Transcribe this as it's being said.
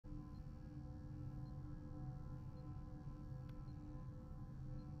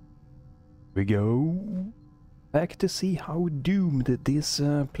we go. Back to see how doomed this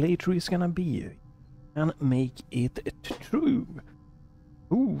playthrough is gonna be. And make it true.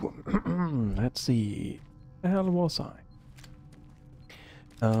 Ooh, let's see. Where the hell was I?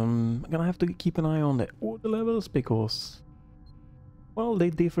 I'm gonna have to keep an eye on the order levels because, well,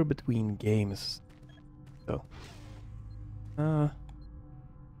 they differ between games. So,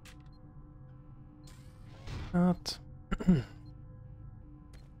 that.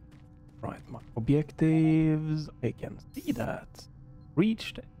 Right, my objectives, I can see that.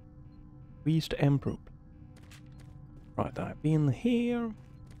 Reached Emperor. Right, I've been here.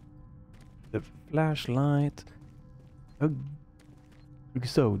 The flashlight.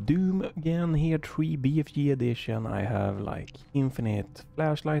 So, Doom again here, 3 BFG edition. I have like infinite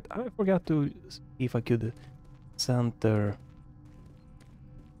flashlight. I forgot to see if I could center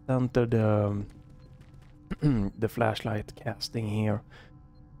the the flashlight casting here.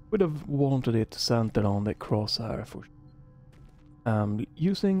 Would have wanted it centered on the crosshair for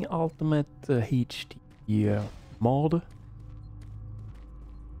using UltimateHD mod.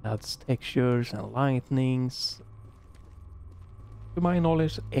 Adds textures and lightnings. To my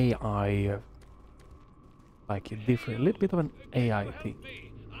knowledge, AI like a little bit of an AI thing.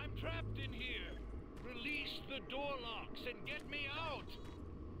 I'm trapped in here. Release the door locks and get me out.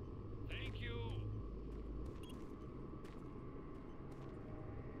 Thank you.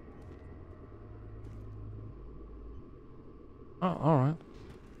 Oh, all right.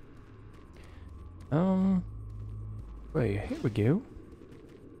 Wait, here we go.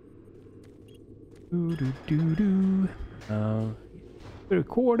 The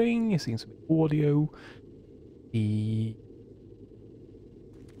recording, it seems to be audio. The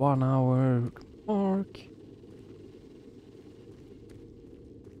 1 hour mark.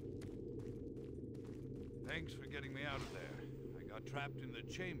 Thanks for getting me out of there. I got trapped in the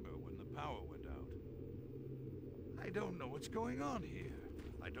chamber when the power went out. I don't know what's going on here.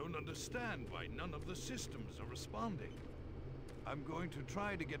 I don't understand why none of the systems are responding. I'm going to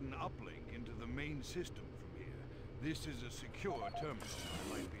try to get an uplink into the main system from here. This is a secure terminal.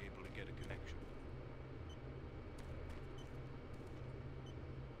 I might be able to get a connection.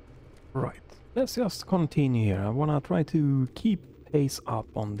 Right, let's just continue here. I wanna try to keep pace up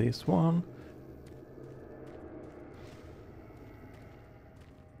on this one.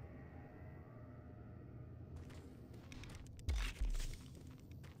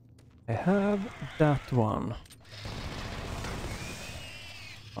 I have that one.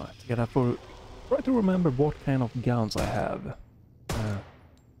 Right, try to remember what kind of guns I have.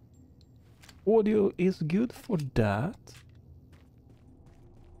 Audio is good for that.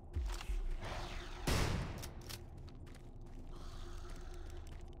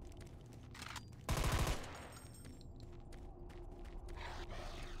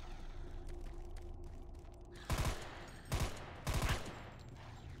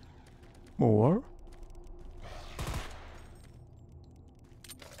 More.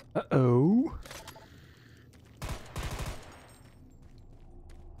 Uh-oh.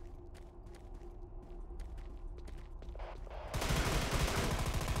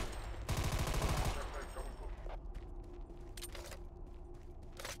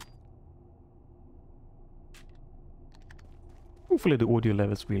 Hopefully the audio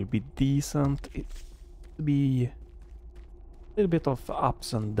levels will be decent. It will be a little bit of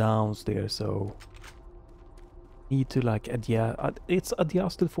ups and downs there, so need to like adjust. It's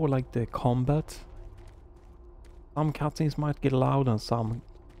adjusted for like the combat. Some cutscenes might get loud and some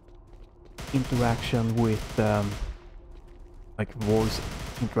interaction with like voice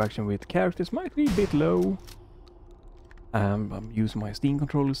interaction with characters might be a bit low. I'm using my Steam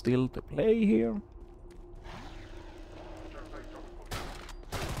controller still to play here.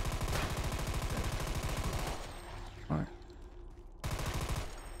 Right.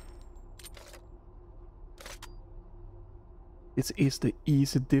 This is the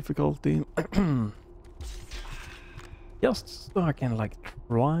easy difficulty. Just so I can like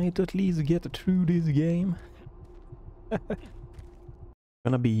try to at least get through this game.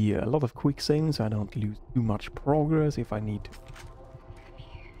 Gonna be a lot of quick saving so I don't lose too much progress if I need to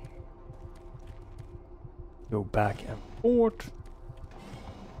go back and forth.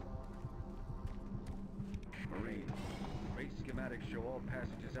 Marine, race schematics show all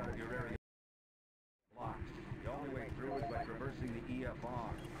passages out of your area locked. The only way through is by traversing the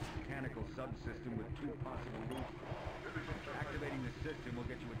EFR, mechanical subsystem with 2 possible routes. Activating the system will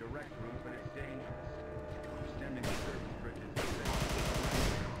get you a direct route, but it's dangerous. Extending the surface bridges.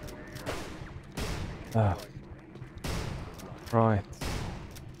 Right.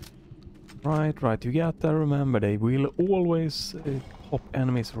 You gotta remember, they will always top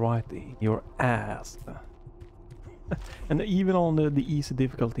enemies right in your ass. And even on the easy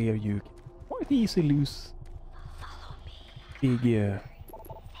difficulty here, you can quite easily lose big,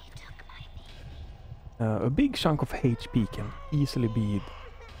 a big chunk of HP can easily be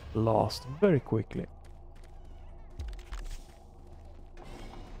lost very quickly.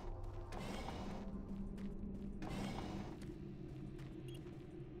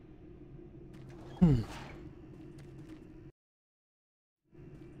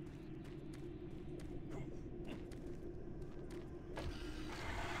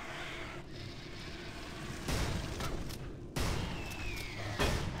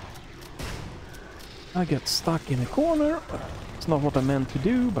 I get stuck in a corner. It's not what I meant to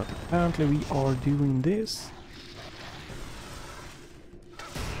do, but apparently we are doing this.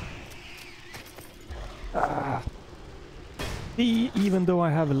 See, even though I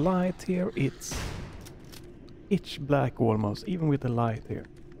have a light here, it's pitch black almost, even with the light here.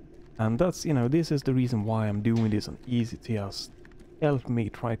 And that's, you know, this is the reason why I'm doing this on easy to just help me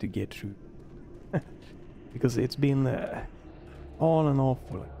try to get through. Because it's been on and off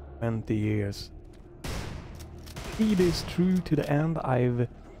for like 20 years. See this through to the end. I've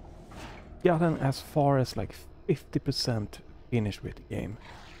gotten as far as like 50% finished with the game.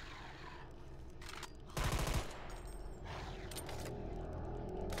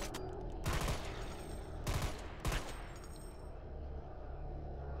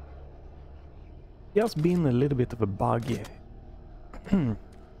 Just been a little bit of a bug in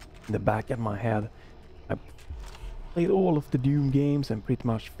the back of my head. I played all of the Doom games and pretty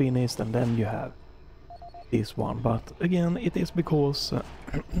much finished, and then you have this one. But again, it is because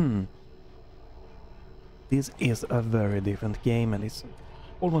this is a very different game, and it's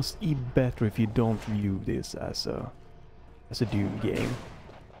almost even better if you don't view this as a Doom game.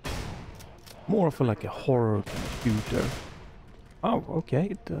 More of a, like a horror kind of shooter. Oh,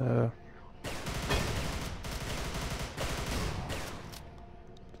 okay.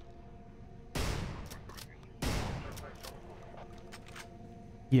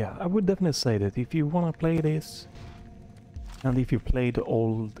 Yeah, I would definitely say that if you want to play this, and if you play the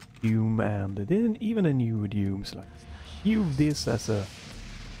old Doom and even the new Dooms, like, view this as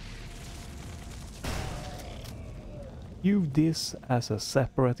a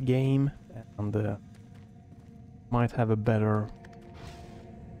separate game, and might have a better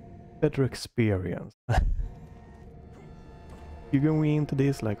experience. You're going into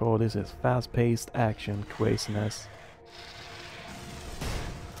this like, oh, this is fast-paced action craziness.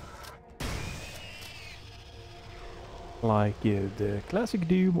 Like the classic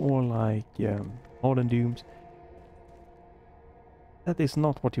Doom or like modern Dooms. That is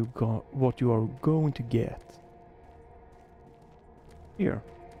not what you are going to get here.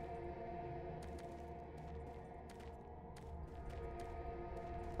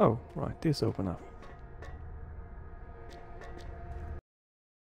 Oh, right, this open up.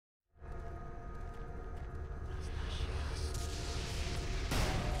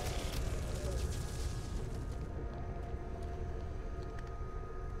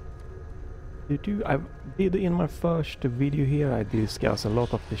 I did in my first video here, I discussed a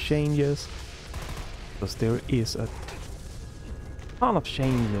lot of the changes, because there is a ton of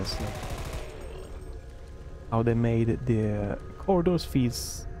changes. Like how they made the corridors feel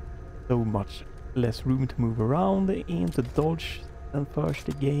so much less room to move around in, to dodge than first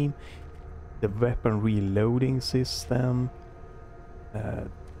the game. The weapon reloading system,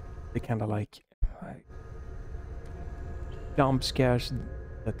 the kind of like jump scares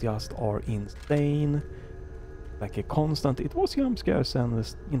that just are insane, like a constant. It was jump scares and,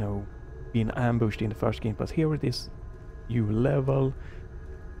 you know, being ambushed in the first game, but here it is new level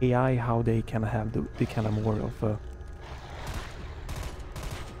AI, how they can have the kind of more of a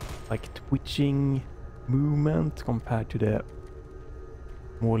like twitching movement compared to the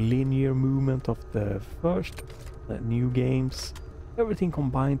more linear movement of the first new games. Everything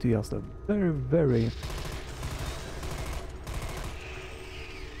combined to just a very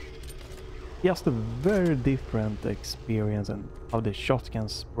just a very different experience, and how the shot can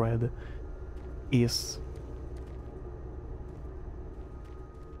spread is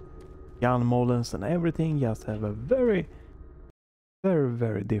gun models and everything just have a very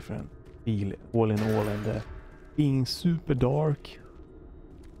different feel all in all, and being super dark.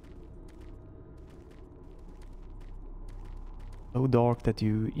 So dark that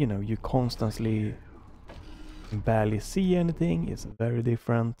you know, you constantly barely see anything. It's very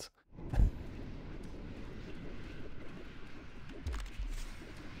different.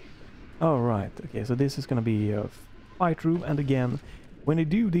 Alright, okay, so this is gonna be a fight room, and again, when you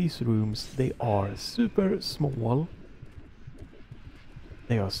do these rooms, they are super small.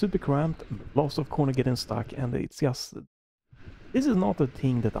 They are super cramped, lots of corner getting stuck, and it's just... This is not a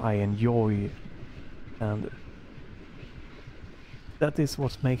thing that I enjoy, and that is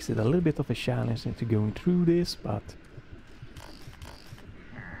what makes it a little bit of a challenge into going through this, but...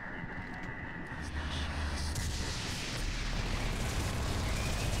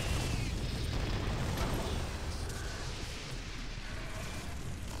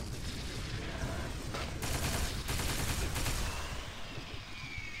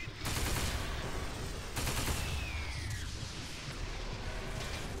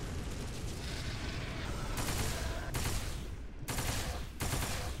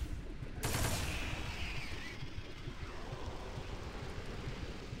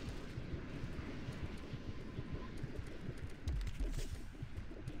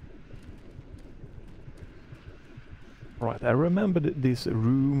 Right, I remembered this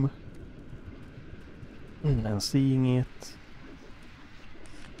room and seeing it.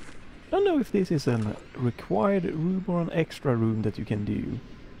 I don't know if this is a required room or an extra room that you can do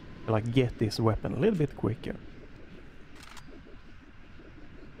to like get this weapon a little bit quicker.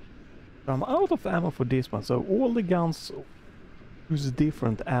 So I'm out of ammo for this one, so all the guns use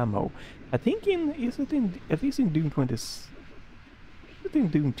different ammo. I think at least in Doom 20, is it in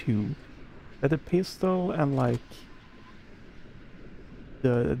Doom 2, that the pistol and like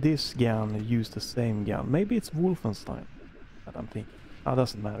this gun use the same gun. Maybe it's Wolfenstein that I'm thinking. That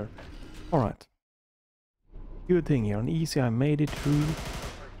doesn't matter. Alright. Good thing here. On easy I made it through.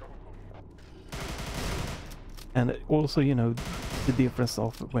 And also, you know, the difference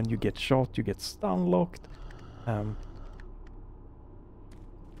of when you get shot, you get stun locked. Have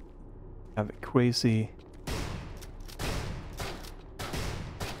a crazy...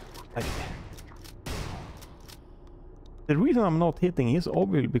 Like, the reason I'm not hitting is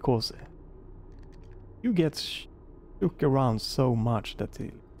obviously because you get shook around so much that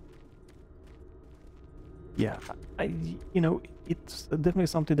yeah, you know, it's definitely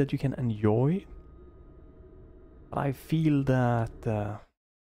something that you can enjoy, but I feel that you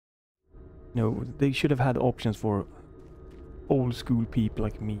know, they should have had options for old school people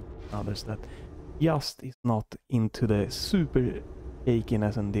like me and others that just is not into the super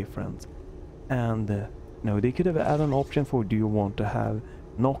shakiness and difference. And no, they could have added an option for, do you want to have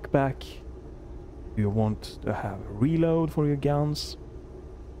knockback? Do you want to have reload for your guns?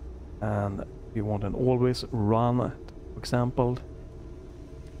 And do you want an always run, for example?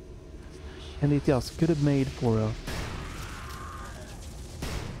 And it just could have made for a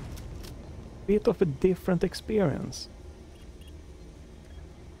bit of a different experience.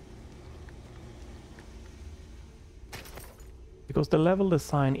 Because the level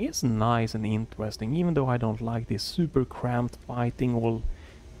design is nice and interesting, even though I don't like this super cramped fighting all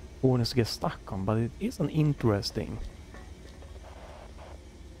corners to get stuck on, but it is an interesting.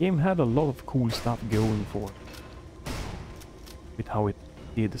 The game had a lot of cool stuff going for it, with how it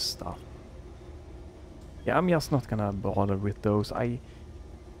did stuff. Yeah, I'm just not gonna bother with those.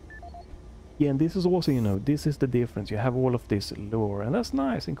 Yeah, and this is also, you know, this is the difference. You have all of this lore, and that's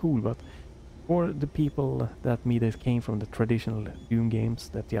nice and cool, but for the people that came from the traditional Doom games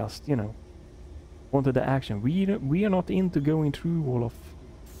that just, you know, wanted the action. We are not into going through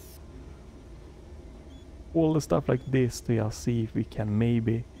all the stuff like this to just see if we can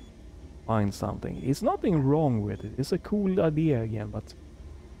maybe find something. It's nothing wrong with it. It's a cool idea again, but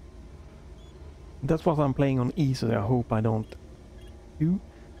that's what I'm playing on easy. I hope I don't do.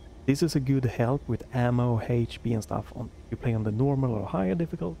 This is a good help with ammo, HP and stuff on you play on the normal or higher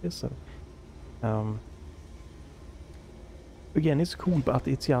difficulties. So again, it's cool, but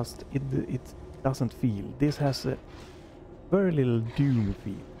it's just it doesn't feel. This has a very little Doom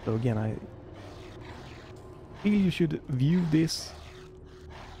feel. So again, I feel you should view this.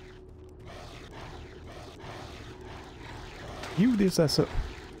 View this as a...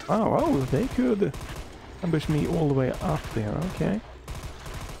 Oh, they could ambush me all the way up there, okay.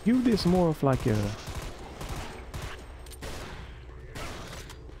 View this more of like a...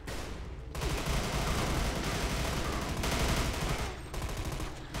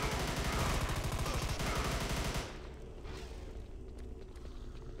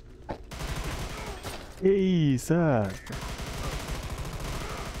 Jesus.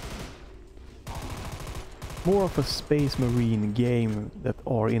 More of a Space Marine game that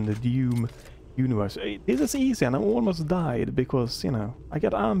are in the Doom universe. This is easy and I almost died because, you know, I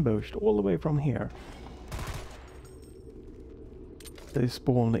got ambushed all the way from here. They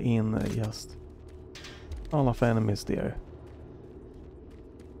spawned in just a lot of enemies there.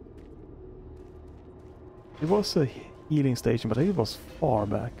 It was a healing station, but it was far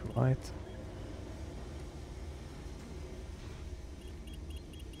back, right?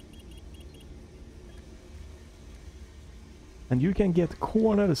 And you can get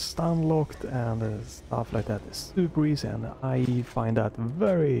cornered, stun locked and stuff like that super easy, and I find that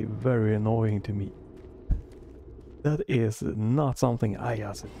very, very annoying to me. That is not something I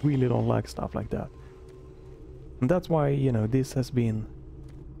just really don't like, stuff like that. And that's why, you know, this has been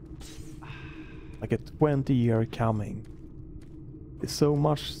like a 20-year coming. There's so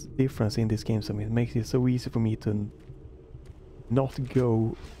much difference in this game, so it makes it so easy for me to not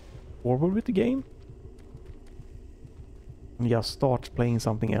go forward with the game and just start playing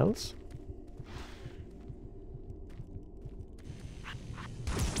something else.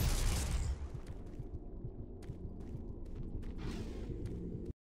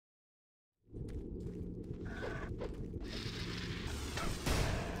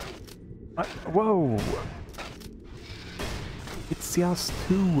 Whoa! It's just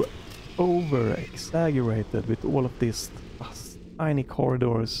too over-exaggerated with all of these tiny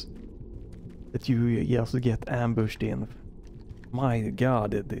corridors that you just get ambushed in. My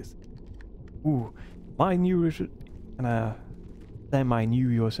god, it is. Ooh, my New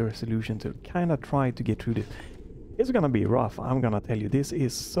Year's resolution to kind of try to get through this. It's gonna be rough, I'm gonna tell you. This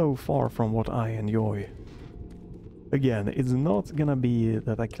is so far from what I enjoy. Again, it's not gonna be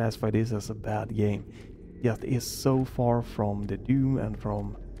that I classify this as a bad game. Yet it's so far from the Doom and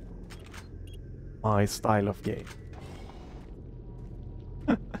from my style of game.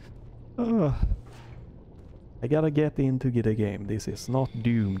 I gotta get into the game. This is not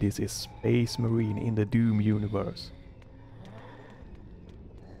Doom, this is Space Marine in the Doom universe.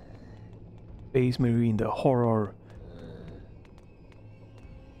 Space Marine, the horror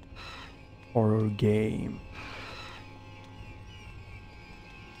game.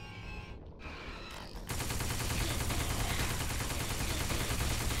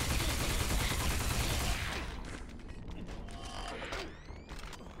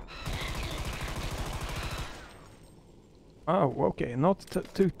 Oh, okay, not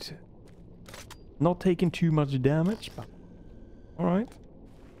taking too much damage, but all right.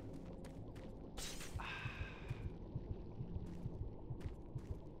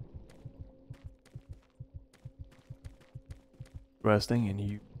 Resting, and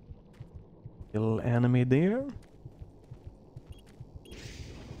you little enemy there.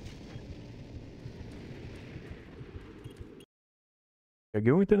 We're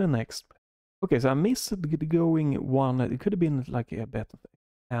going to the next. Okay, so I missed going one. It could have been like a better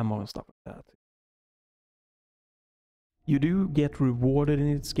ammo and stuff like that. You do get rewarded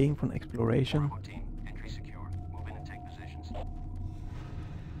in this game from exploration. Bravo team, entry secure. Move in and take positions.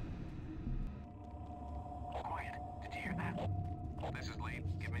 Quiet. Did you hear that? This is Lee.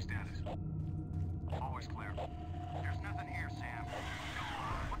 Give me status. Always clear. There's nothing here, Sam.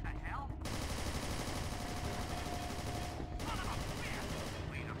 What the hell?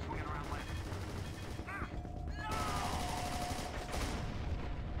 Lead, I'm swinging around left.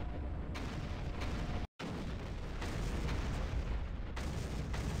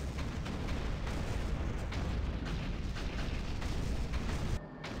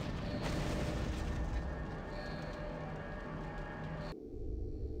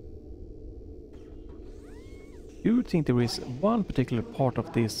 I do think there is one particular part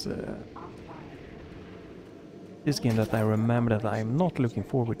of this this game that I remember that I'm not looking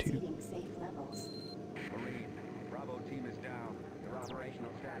forward to. Marine, Bravo team is down. Their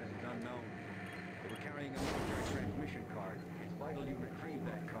operational status is unknown. They were carrying a military transmission card. It's vital you retrieve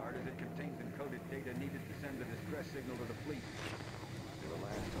that card as it contains encoded data needed to send the distress signal to the fleet. They're the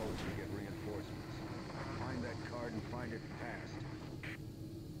last hope to get reinforcements. Find that card and find it fast.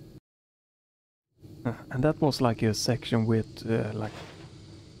 And that was like a section with like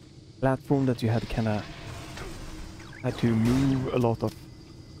platform that you had to move a lot of.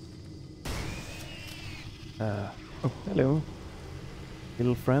 Oh, hello,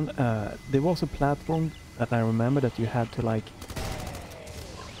 little friend. There was a platform that I remember that you had to like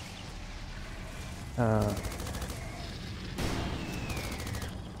that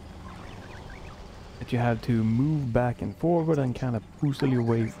you had to move back and forward and kind of puzzle your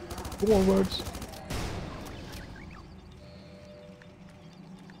way forwards.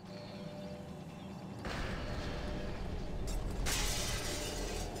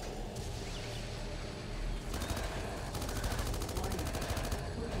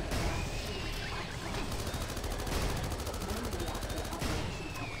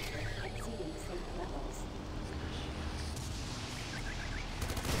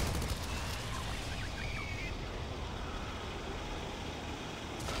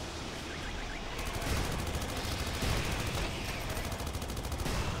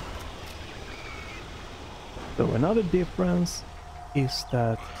 So another difference is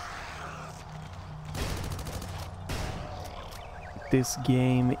that this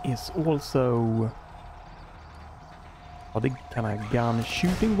game is also how the kind of gun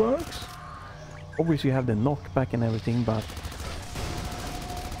shooting works. Obviously you have the knockback and everything, but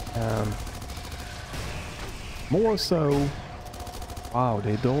more so, wow,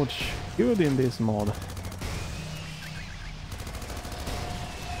 they dodge good in this mod.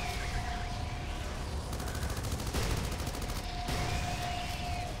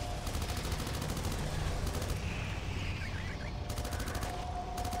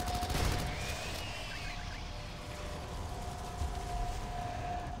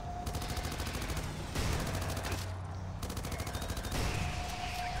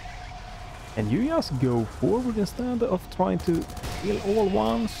 And you just go forward instead of trying to kill all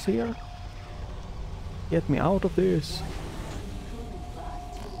once here. Get me out of this.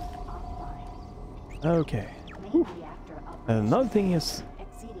 Okay. Whew. Another thing is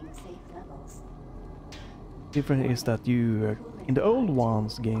different is that you in the old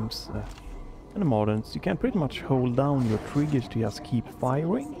ones games and the moderns, you can pretty much hold down your triggers to just keep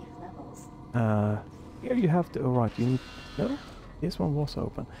firing. Here you have to. Alright, you need. No, this one was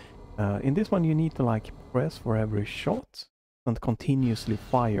open. In this one you need to like press for every shot and continuously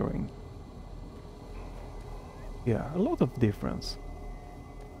firing. Yeah, a lot of difference.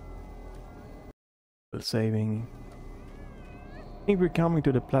 Saving. I think we're coming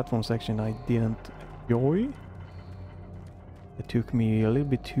to the platform section I didn't enjoy. It took me a little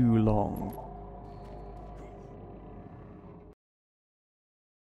bit too long.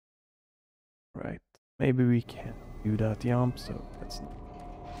 Right, maybe we can do that jump, so that's not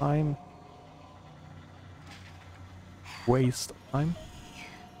time. Waste time.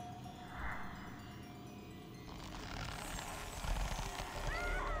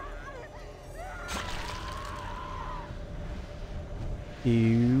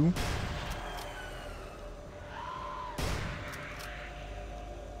 You.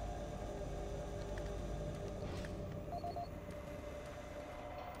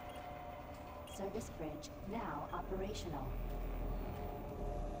 Service bridge now operational.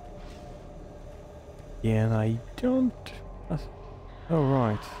 Yeah, and I don't. Oh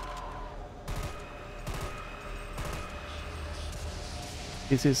right.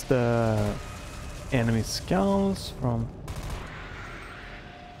 This is the enemy skulls from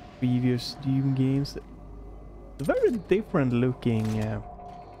previous Doom games. Very different looking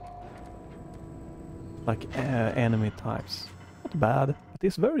like enemy types. Not bad, but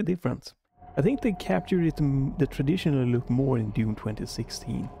it's very different. I think they captured it the traditional look more in Doom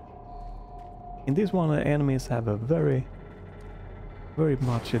 2016. In this one, the enemies have a very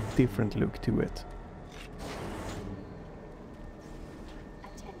much a different look to it.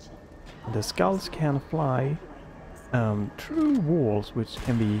 The skulls can fly through walls, which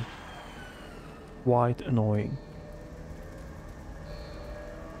can be quite annoying.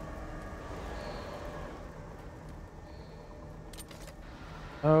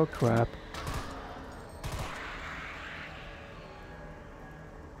 Oh crap.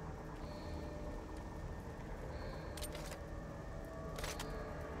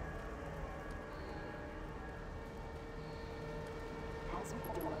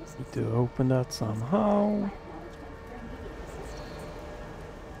 Need to open that somehow.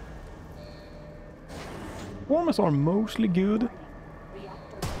 Performance are mostly good.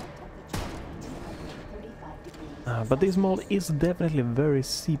 But this mod is definitely very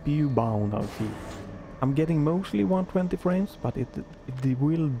CPU bound, I feel. I'm getting mostly 120 frames, but it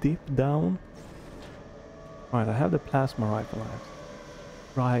will dip down. Right, I have the plasma rifle.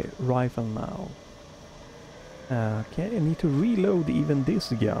 Rifle now. Okay, I need to reload even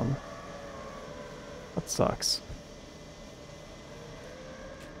this gun. That sucks.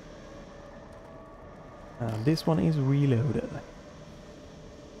 This one is reloaded.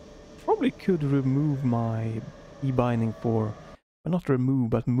 Probably could remove my key binding for... well, not remove,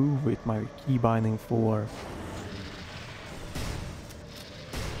 but move it, my key binding for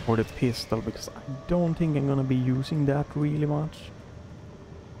the pistol, because I don't think I'm gonna be using that really much.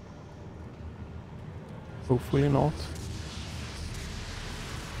 Hopefully not.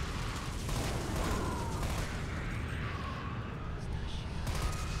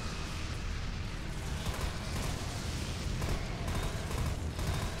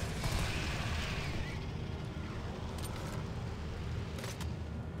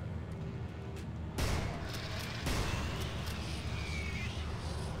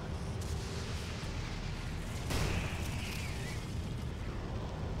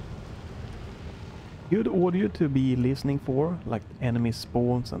 Good audio to be listening for, like enemy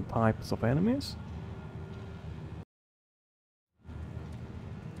spawns and types of enemies.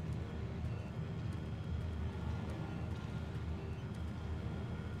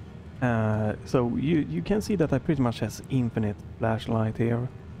 So you can see that I pretty much has infinite flashlight here,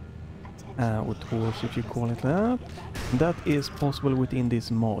 or torch if you call it that. That is possible within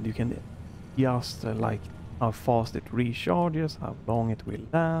this mod. You can adjust like how fast it recharges, how long it will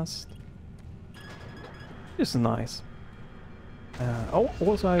last. It's nice.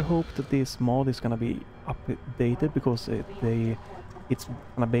 Also, I hope that this mod is gonna be updated because it's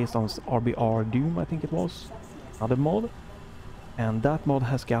kinda based on RBR Doom, I think it was, another mod, and that mod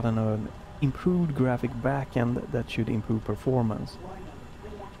has gotten an improved graphic backend that should improve performance.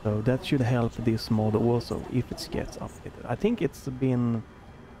 So that should help this mod also if it gets updated. I think it's been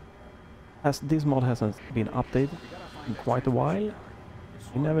this mod hasn't been updated in quite a while.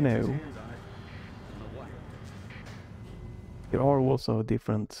 You never know. There are also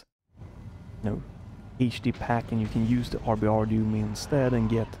different, HD pack, and you can use the RBR Doom instead and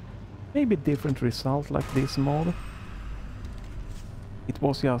get maybe different result like this mod. It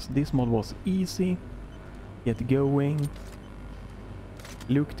was just, this mod was easy, get going,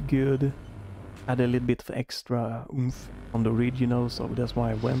 looked good, had a little bit of extra oomph on the original, so that's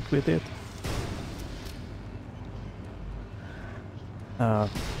why I went with it.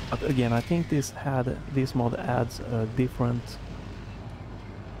 But again, I think this mod adds a different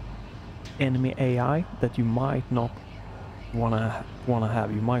enemy AI that you might not wanna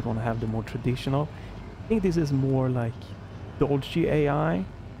have. You might wanna have the more traditional. I think this is more like dodgy AI,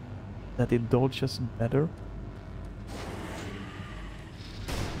 that it dodges better.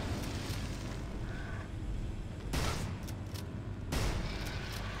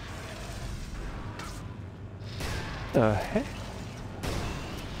 The heck?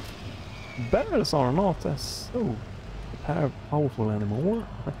 Barrels are not as so powerful anymore.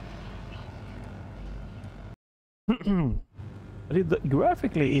 But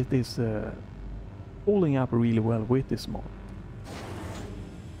graphically it is holding up really well with this mod.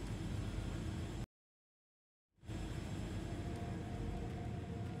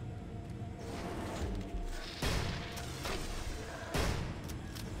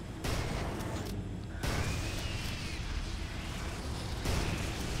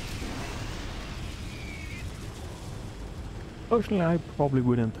 Personally, I probably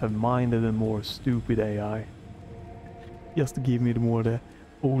wouldn't have minded a more stupid AI. Just to give me the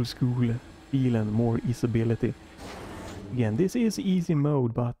old school feel and more easeability. Again, this is easy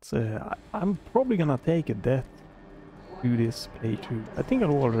mode, but I'm probably gonna take a death to this playthrough. I think I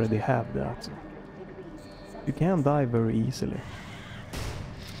already have that. So you can die very easily.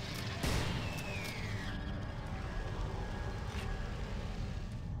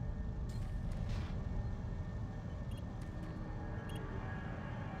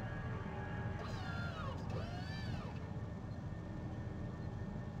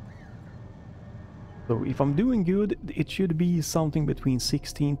 So if I'm doing good, it should be something between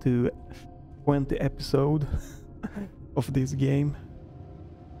 16 to 20 episodes of this game.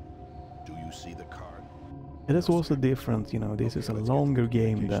 Do you see the card? It is also different, this is a longer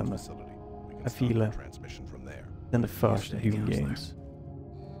game than I feel than the first Doom games.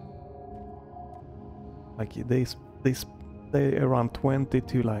 Like they stay around 20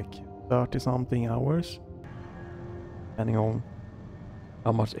 to like 30 something hours, depending on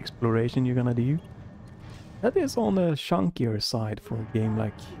how much exploration you're gonna do. That is on the chunkier side for a game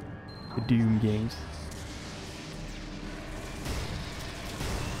like the Doom games.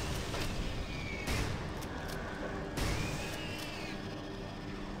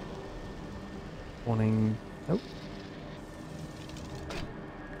 Warning. Nope.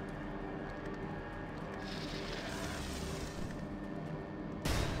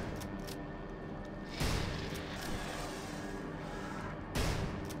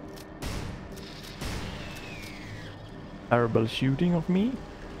 Terrible shooting of me.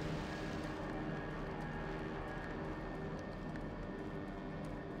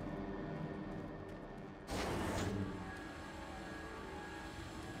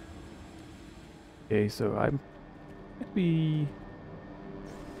 Okay, so I might be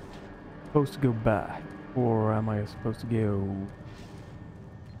supposed to go back, or am I supposed to go?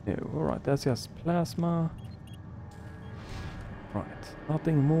 No, alright, that's just plasma. Right,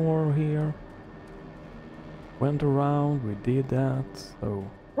 nothing more here. Went around, we did that, so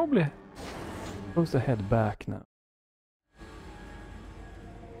probably supposed to head back now.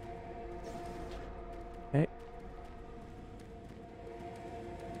 Okay.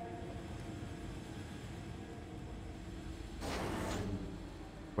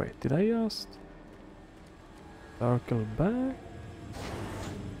 Wait, did I just circle back?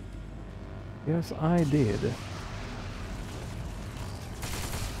 Yes, I did.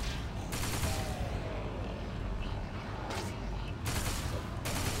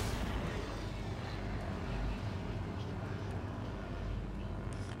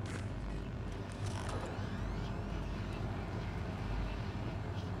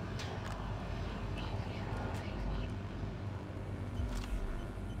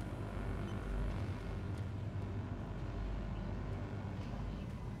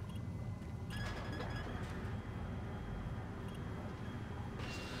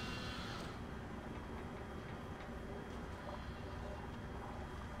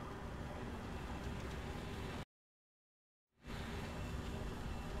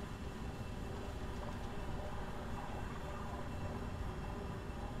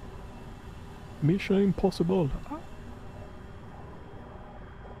 Mission Impossible.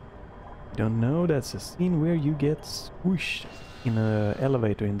 You don't know that's a scene where you get squished in an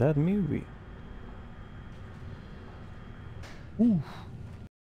elevator in that movie. Ooh.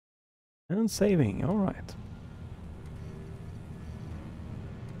 And saving, alright.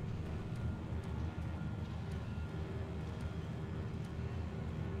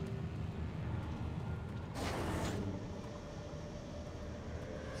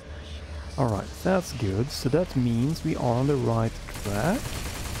 Alright, that's good. So that means we are on the right track.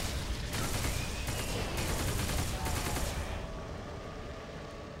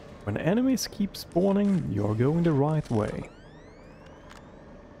 When enemies keep spawning, you're going the right way.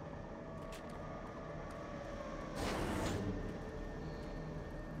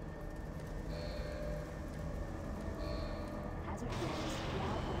 Hazard doors now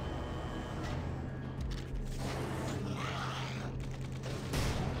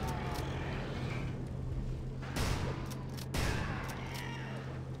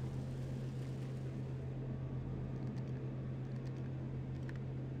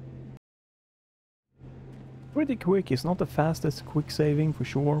Pretty quick, it's not the fastest quick saving for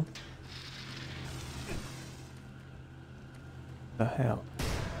sure. The hell.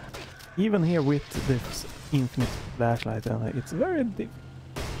 Even here with this infinite flashlight, it's very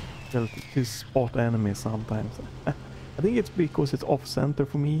difficult to spot enemies sometimes. I think it's because it's off center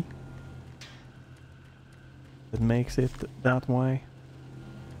for me that makes it that way.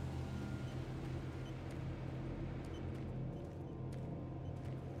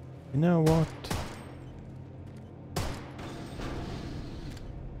 You know what?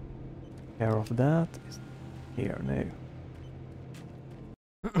 Care of that is here now.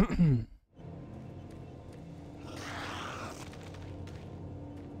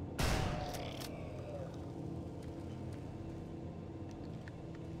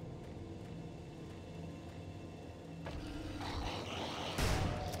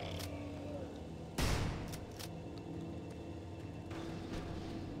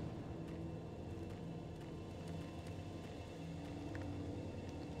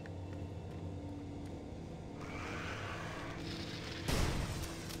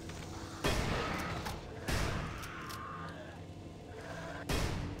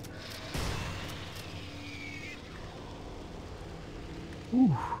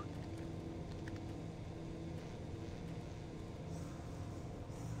 Ooh.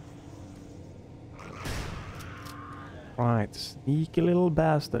 Right, sneaky little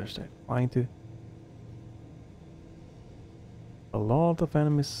bastards. They're trying to... A lot of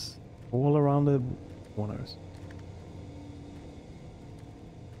enemies all around the corners.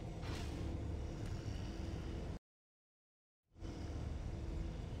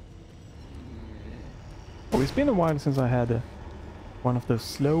 Oh, it's been a while since I had one of those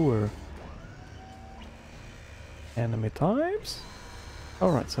slower enemy types.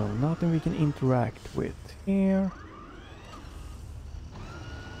 Alright, so nothing we can interact with here.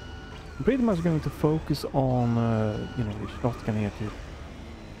 I'm pretty much going to focus on, you know, the shotgun here to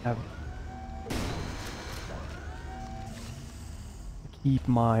have... keep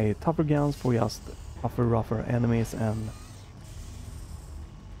my tougher guns for just tougher, rougher enemies and...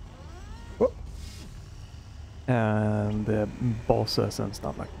 and bosses and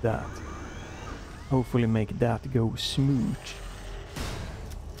stuff like that. Hopefully make that go smooth.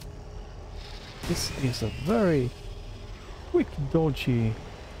 This is a very quick, dodgy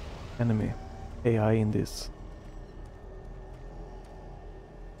enemy AI in this.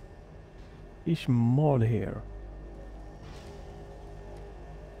 Fish mod here.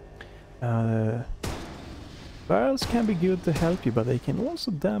 Barrels can be good to help you, but they can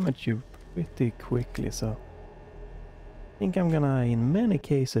also damage you pretty quickly, so I think I'm gonna, in many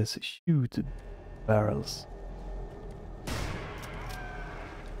cases, shoot barrels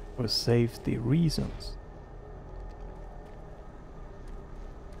for safety reasons.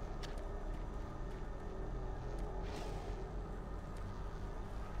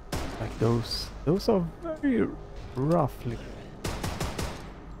 Like those are very roughly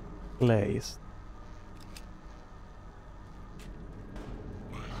placed.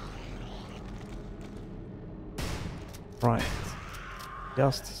 Right.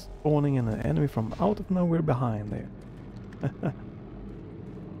 Just spawning an enemy from out of nowhere behind there.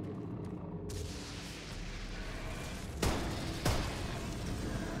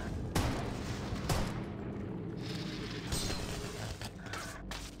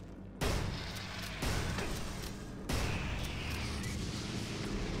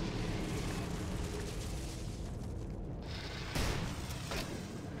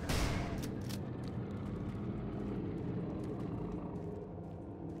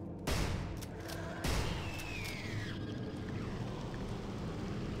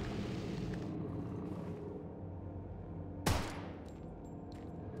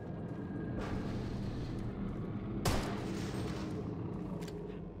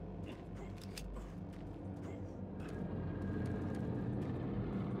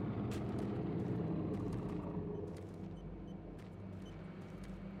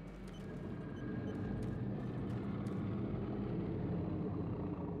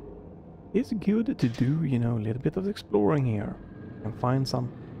 it's good to do, you know, a little bit of exploring here. And find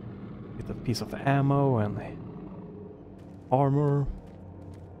some bit of piece of ammo and armor.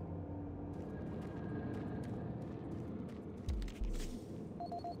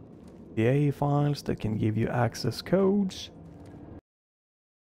 PA files that can give you access codes.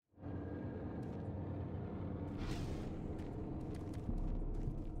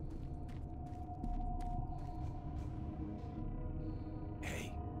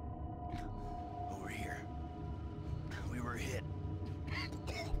 Hey, over here. We were hit.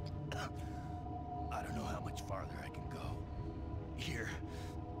 I don't know how much farther I can go. Here,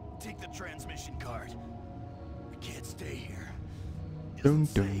 take the transmission card. We can't stay here. Dun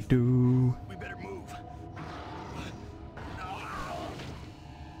Isn't dun safe. dun. We better move.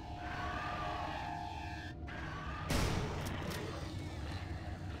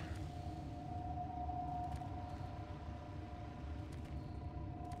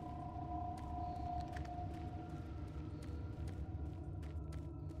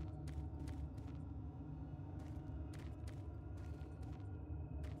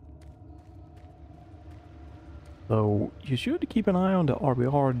 So you should keep an eye on the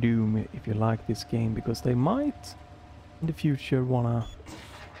RBR Doom if you like this game, because they might in the future wanna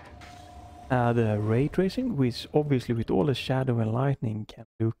add ray tracing, which obviously with all the shadow and lightning can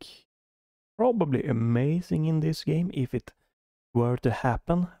look probably amazing in this game if it were to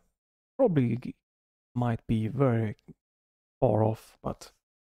happen. Probably might be very far off, but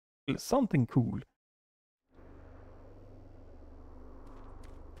something cool.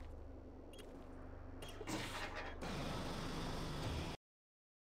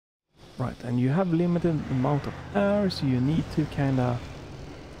 Right, and you have limited amount of air, so you need to kinda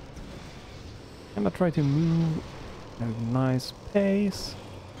try to move at a nice pace.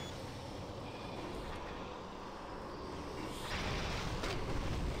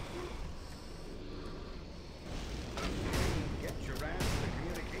 Get your ass to the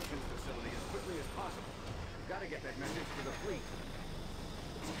communications facility as quickly as possible. You've got to get that message to the fleet.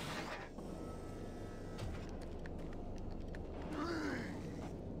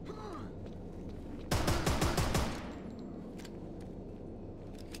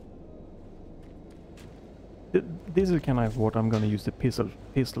 This is kind of what I'm gonna use the pistol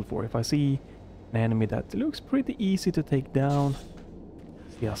for. If I see an enemy that looks pretty easy to take down,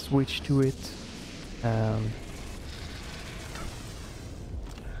 yeah, switch to it.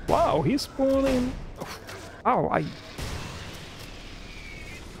 Wow, he's spawning. Ow,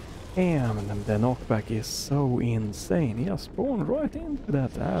 damn, and the knockback is so insane. He has spawned right into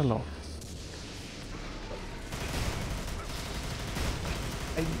that airlock.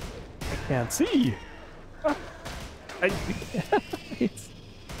 I can't see. It's...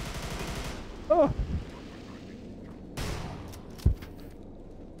 Oh.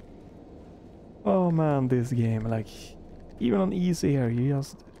 Oh man, this game, like, even on easy here, you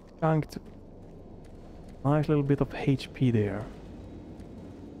just chunked nice little bit of HP there.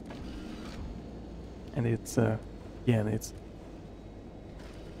 And it's, again, it's...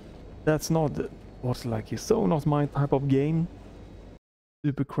 That's not what's like, it's so not my type of game.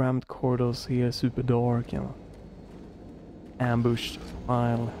 Super cramped corridors here, super dark, you know. Ambush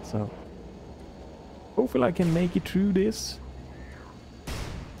style, so hopefully I can make it through this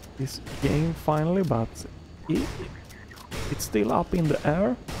game finally, but it's still up in the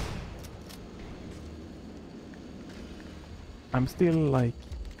air. I'm still like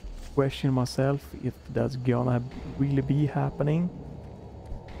questioning myself if that's gonna really be happening.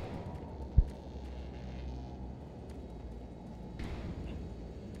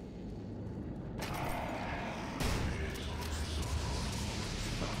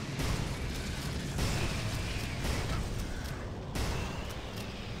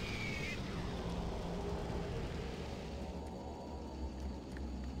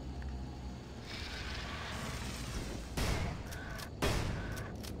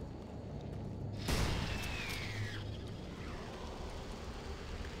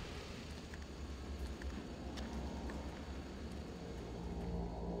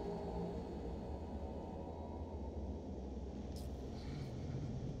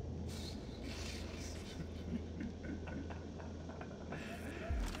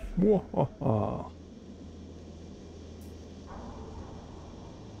 Whoa.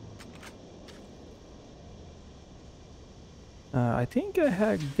 I think I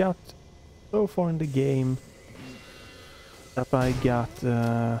had got so far in the game that I got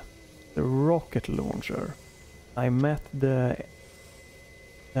the rocket launcher. I met that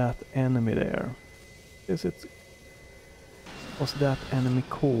enemy there. Was that enemy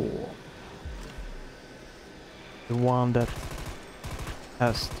called? The one that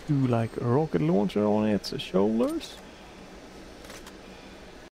has two like rocket launcher on its shoulders.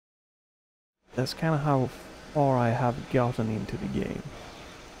 That's kind of how far I have gotten into the game.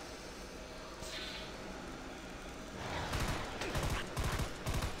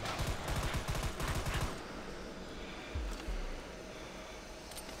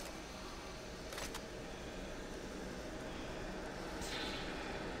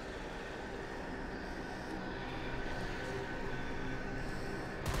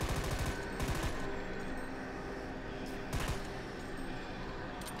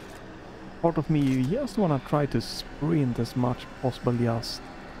 Part of me just wanna try to sprint as much possible just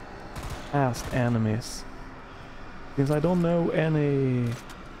past enemies. Since I don't know any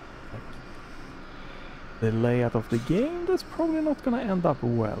like, the layout of the game, that's probably not gonna end up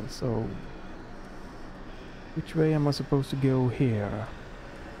well, so which way am I supposed to go here?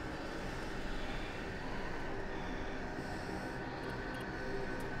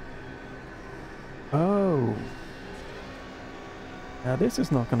 Oh. Now this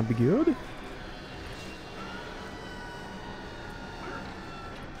is not gonna be good.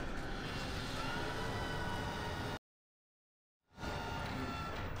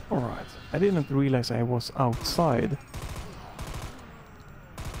 Alright, I didn't realize I was outside.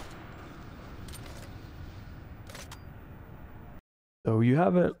 So you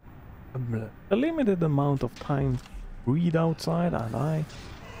have a limited amount of time to breathe outside, and I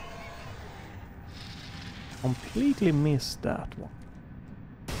completely missed that one.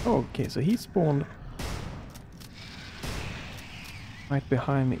 Okay, so he spawned right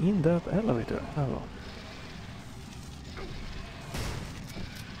behind me in that elevator. Oh.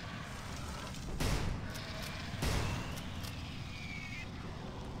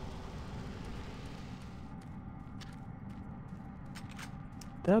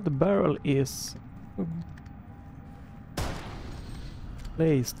 That barrel is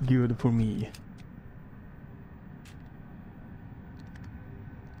placed good for me.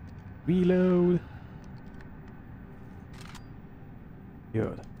 Reload.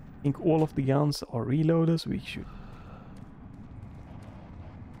 Good. I think all of the guns are reloaded, so we should.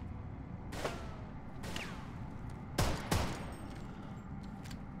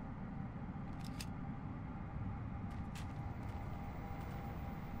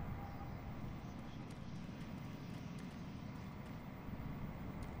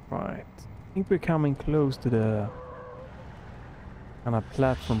 Right. I think we're coming close to the kind of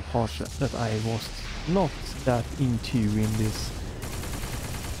platform part that I was not that into in this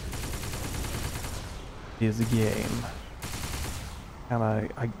game. And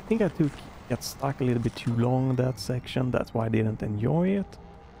I think I got stuck a little bit too long in that section, that's why I didn't enjoy it.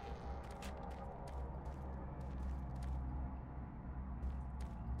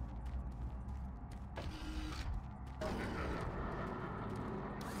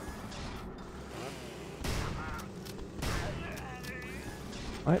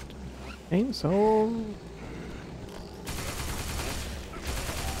 Right, chainsaw.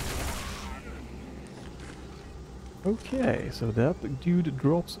 Okay, so that dude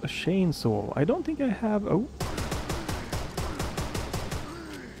drops a chainsaw. I don't think I have. Oh,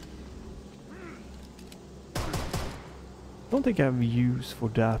 don't think I have use for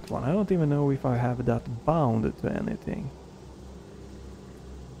that one. I don't even know if I have that bound to anything.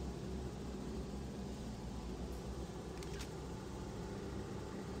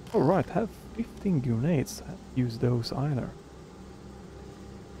 Alright, have 15 grenades. I haven't used those either.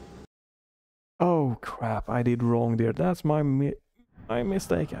 Oh crap, I did wrong there. That's my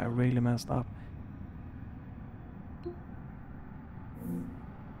mistake. I really messed up.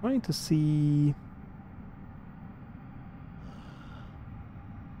 Trying to see.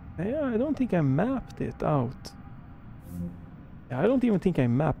 Yeah, I don't think I mapped it out. Yeah, I don't even think I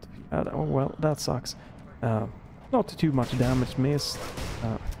mapped. Oh well, that sucks. Not too much damage missed.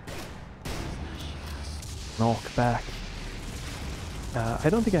 Knockback. I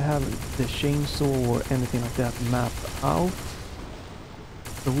don't think I have the chainsaw or anything like that mapped out.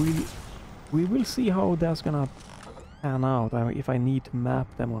 So we will see how that's gonna pan out. If I need to map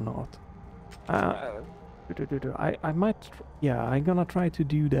them or not. I might. Yeah, I'm gonna try to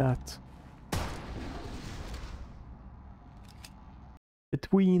do that.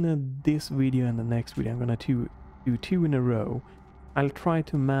 Between this video and the next video, I'm gonna do two in a row. I'll try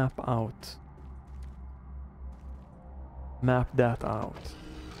to map that out.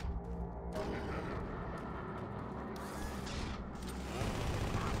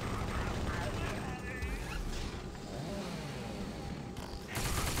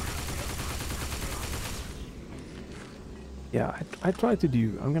 Yeah, I'm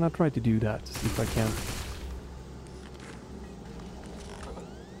gonna try to do that to see if I can.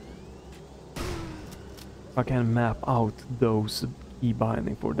 I can map out those key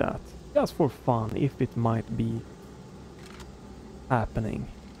binding for that. Just for fun, if it might be happening.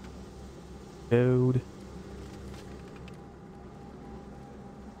 Load.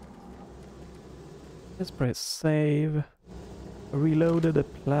 Let's press save. Reloaded the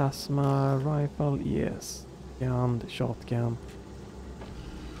plasma rifle, yes. Gun, shotgun.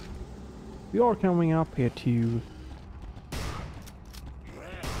 We are coming up here to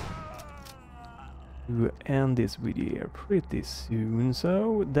end this video here pretty soon,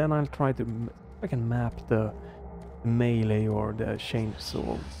 so then I'll try to I can map the melee or the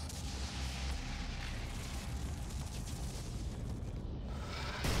chainsaw.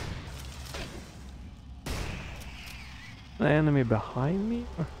 An enemy behind me?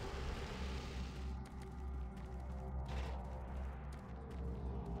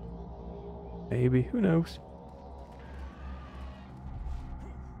 Maybe, who knows?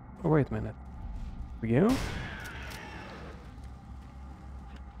 Oh, wait a minute. Here we go.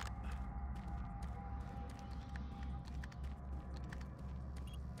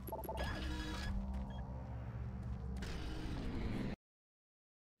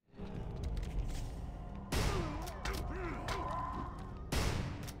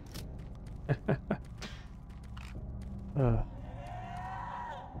 uh.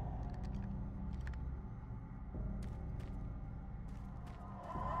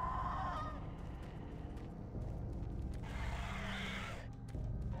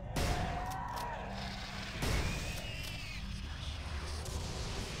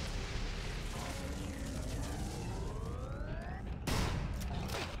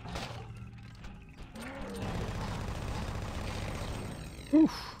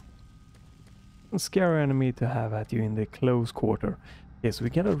 Oof. A scary enemy to have at you in the close quarter. Yes, we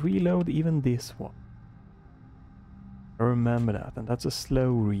gotta reload even this one. I remember that, and that's a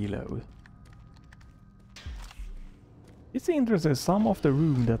slow reload. It's interesting, some of the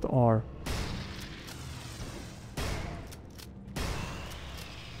room that are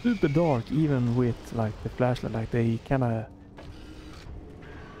super dark, even with like the flashlight, like they kinda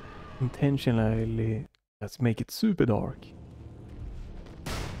intentionally let's make it super dark.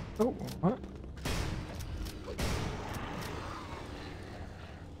 Oh, what?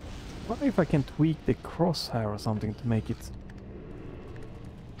 What if I can tweak the crosshair or something to make it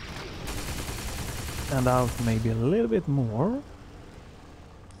stand out maybe a little bit more?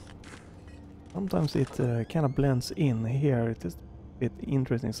 Sometimes it kind of blends in here. It is a bit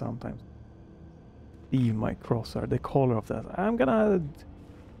interesting sometimes. See my crosshair, the color of that. I'm gonna...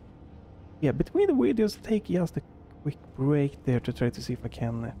 Yeah, between the videos take just a quick break there to try to see if I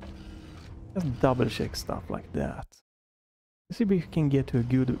can just double check stuff like that. Let's see if we can get to a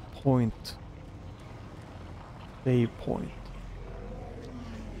good point. Save point.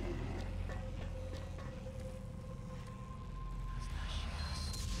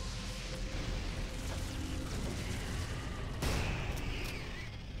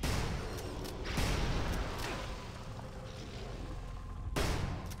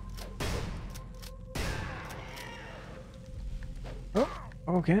 Oh,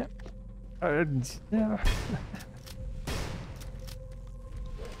 okay. Yeah.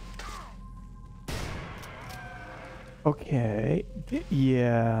 Okay,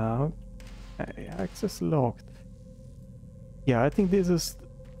 yeah, okay. Access locked. Yeah, I think this is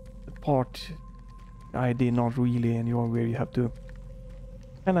the part I did not really enjoy, where you have to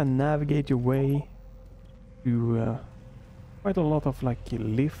kind of navigate your way through quite a lot of like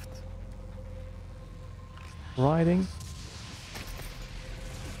lift riding.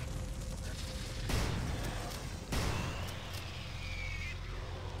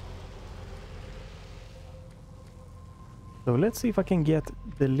 So let's see if I can get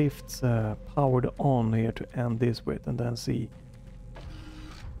the lifts powered on here to end this with, and then see.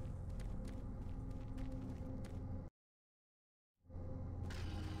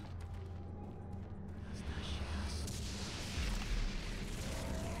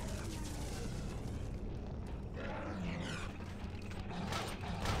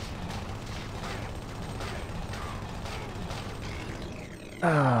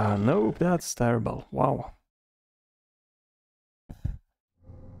 Ah, nope, that's terrible. Wow.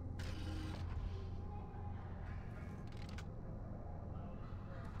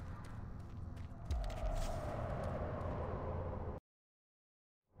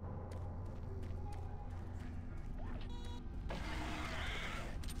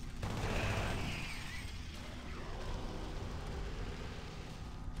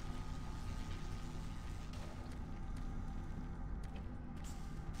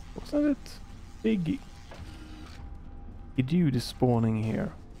 Wasn't it big dude spawning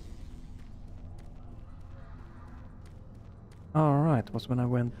here? Alright, was when I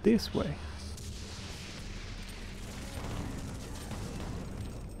went this way.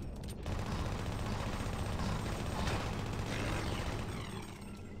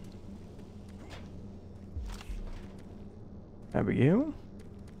 There we go.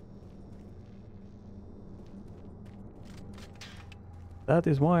 That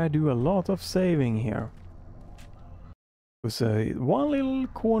is why I do a lot of saving here. Because one little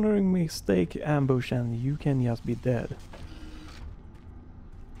cornering mistake ambush and you can just be dead.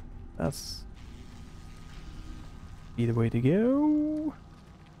 That's be the way to go.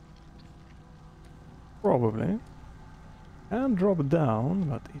 Probably. And drop down,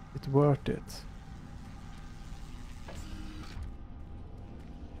 but it's worth it.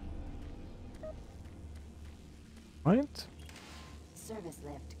 Right? Service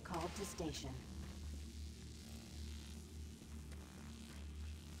lift called to station.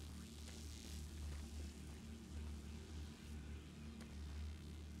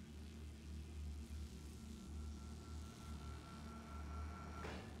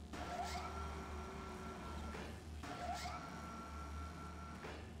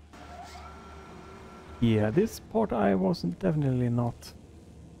 Yeah, this part I was definitely not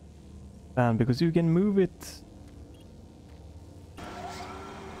fan because you can move it.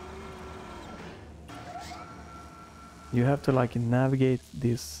 You have to like navigate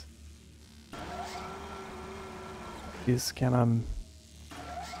this kind of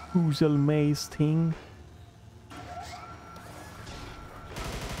puzzle maze thing.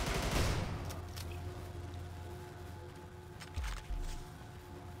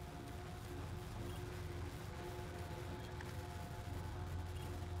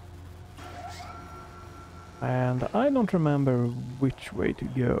 And I don't remember which way to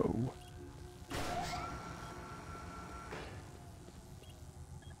go.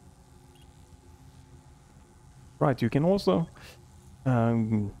 Right, you can also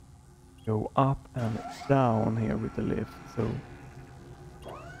go up and down here with the lift, so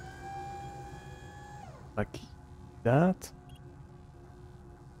like that.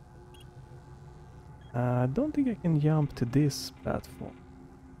 I don't think I can jump to this platform.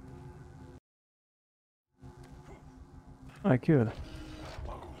 I could.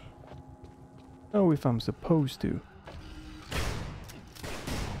 Oh, if I'm supposed to.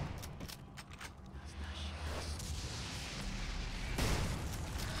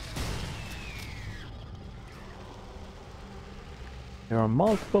 There are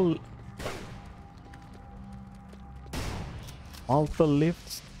multiple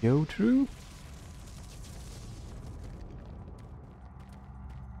lifts to go through.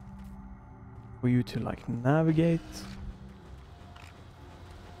 For you to like navigate.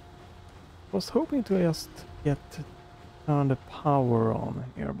 Was hoping to just turn the power on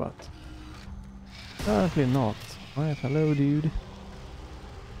here, but apparently not. Right, hello dude.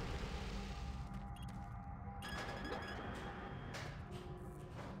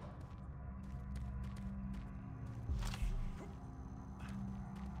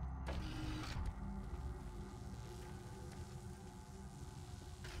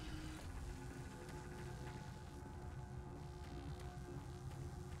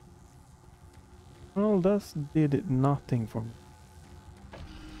 Well, that did nothing for me.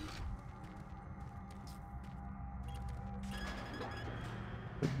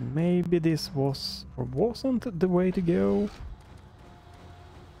 But maybe this was or wasn't the way to go.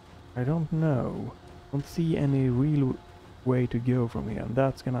 I don't know. Don't see any real way to go from here. And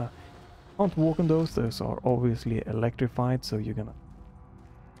that's gonna... Can't walk on those. Those are obviously electrified, so you're gonna...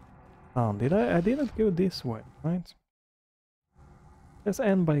 I didn't go this way, right? Let's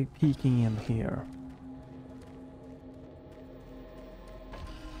end by peeking in here.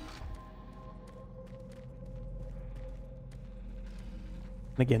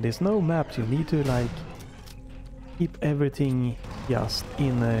 Again, there's no maps. You need to like keep everything just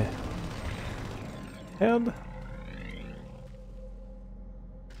in a head.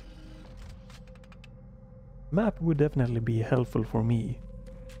 Map would definitely be helpful for me.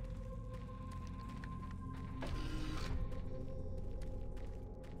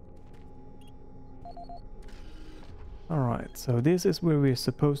 Alright, so this is where we're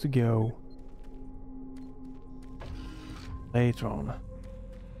supposed to go later on.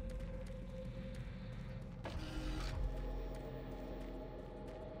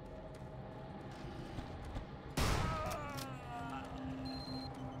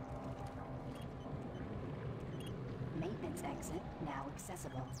 Maintenance exit now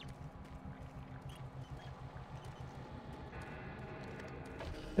accessible.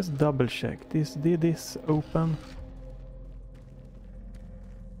 Let's double check. Did this open?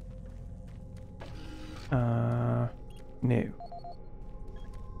 No.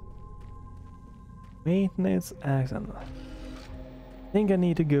 Maintenance accent. I think I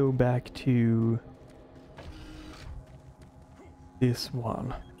need to go back to this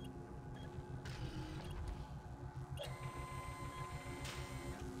one.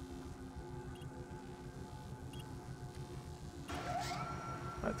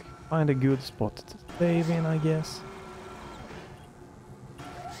 Right, find a good spot to save in, I guess.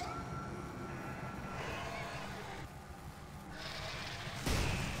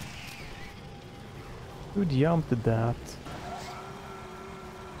 Who jumped at that?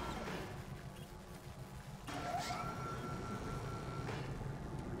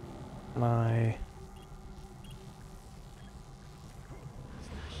 Can I...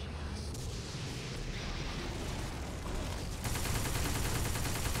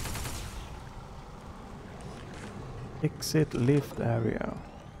 Exit lift area.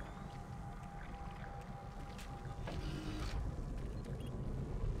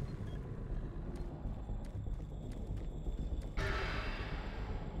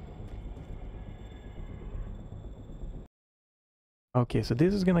 Okay, so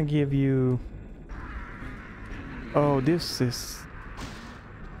this is gonna give you... Oh, this is...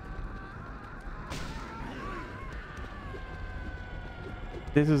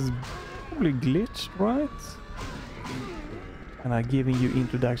 This is probably glitched, right? And I'm giving you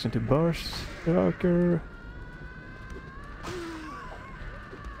introduction to Berserker.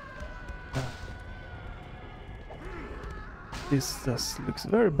 This just looks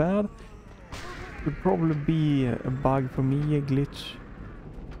very bad. Could probably be a bug for me, a glitch.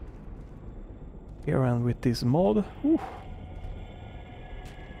 Here and with this mod. Whew.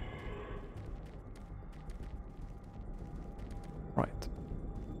 Right.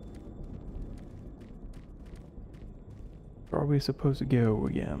 Where are we supposed to go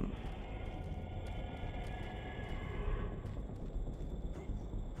again?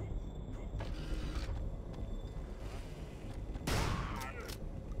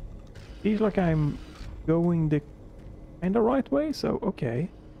 Feels like I'm going the kinda right way, so okay.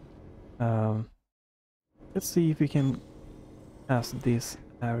 Let's see if we can pass this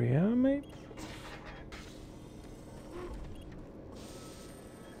area, maybe?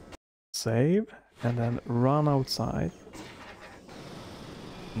 Save, and then run outside.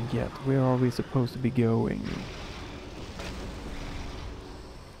 And get, where are we supposed to be going?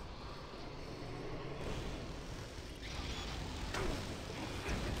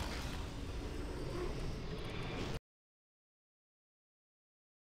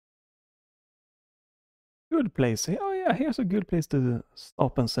 Good place. Oh yeah, here's a good place to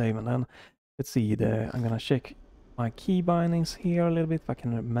stop and save. And then let's see. I'm gonna check my key bindings here a little bit if I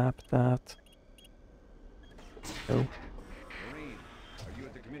can map that. So. Marine, are you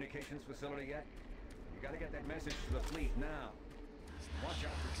at the communications facility yet? You gotta get that message to the fleet now. Watch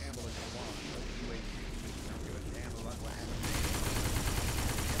out for Campbell and Swan. UAV. Don't give a damn about what happens.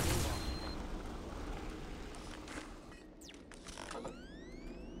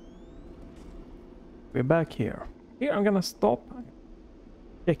 We're back here. Here I'm gonna stop,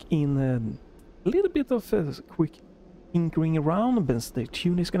 check in a little bit of a quick tinkering around, but stay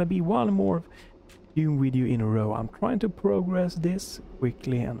tuned. It's gonna be one more Dune video in a row. I'm trying to progress this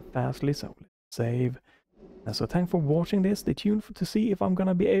quickly and fastly, so let's save. And so thanks for watching this. Stay tuned to see if I'm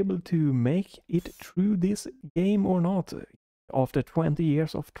gonna be able to make it through this game or not after 20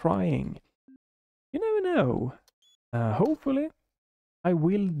 years of trying. You never know. Hopefully I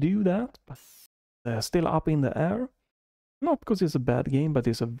will do that, but still up in the air. Not because it's a bad game, but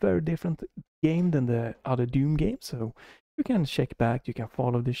it's a very different game than the other Doom games. So you can check back, you can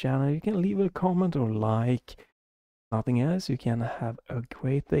follow the channel, you can leave a comment or like. Nothing else, you can have a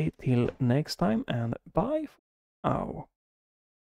great day till next time, and bye for now.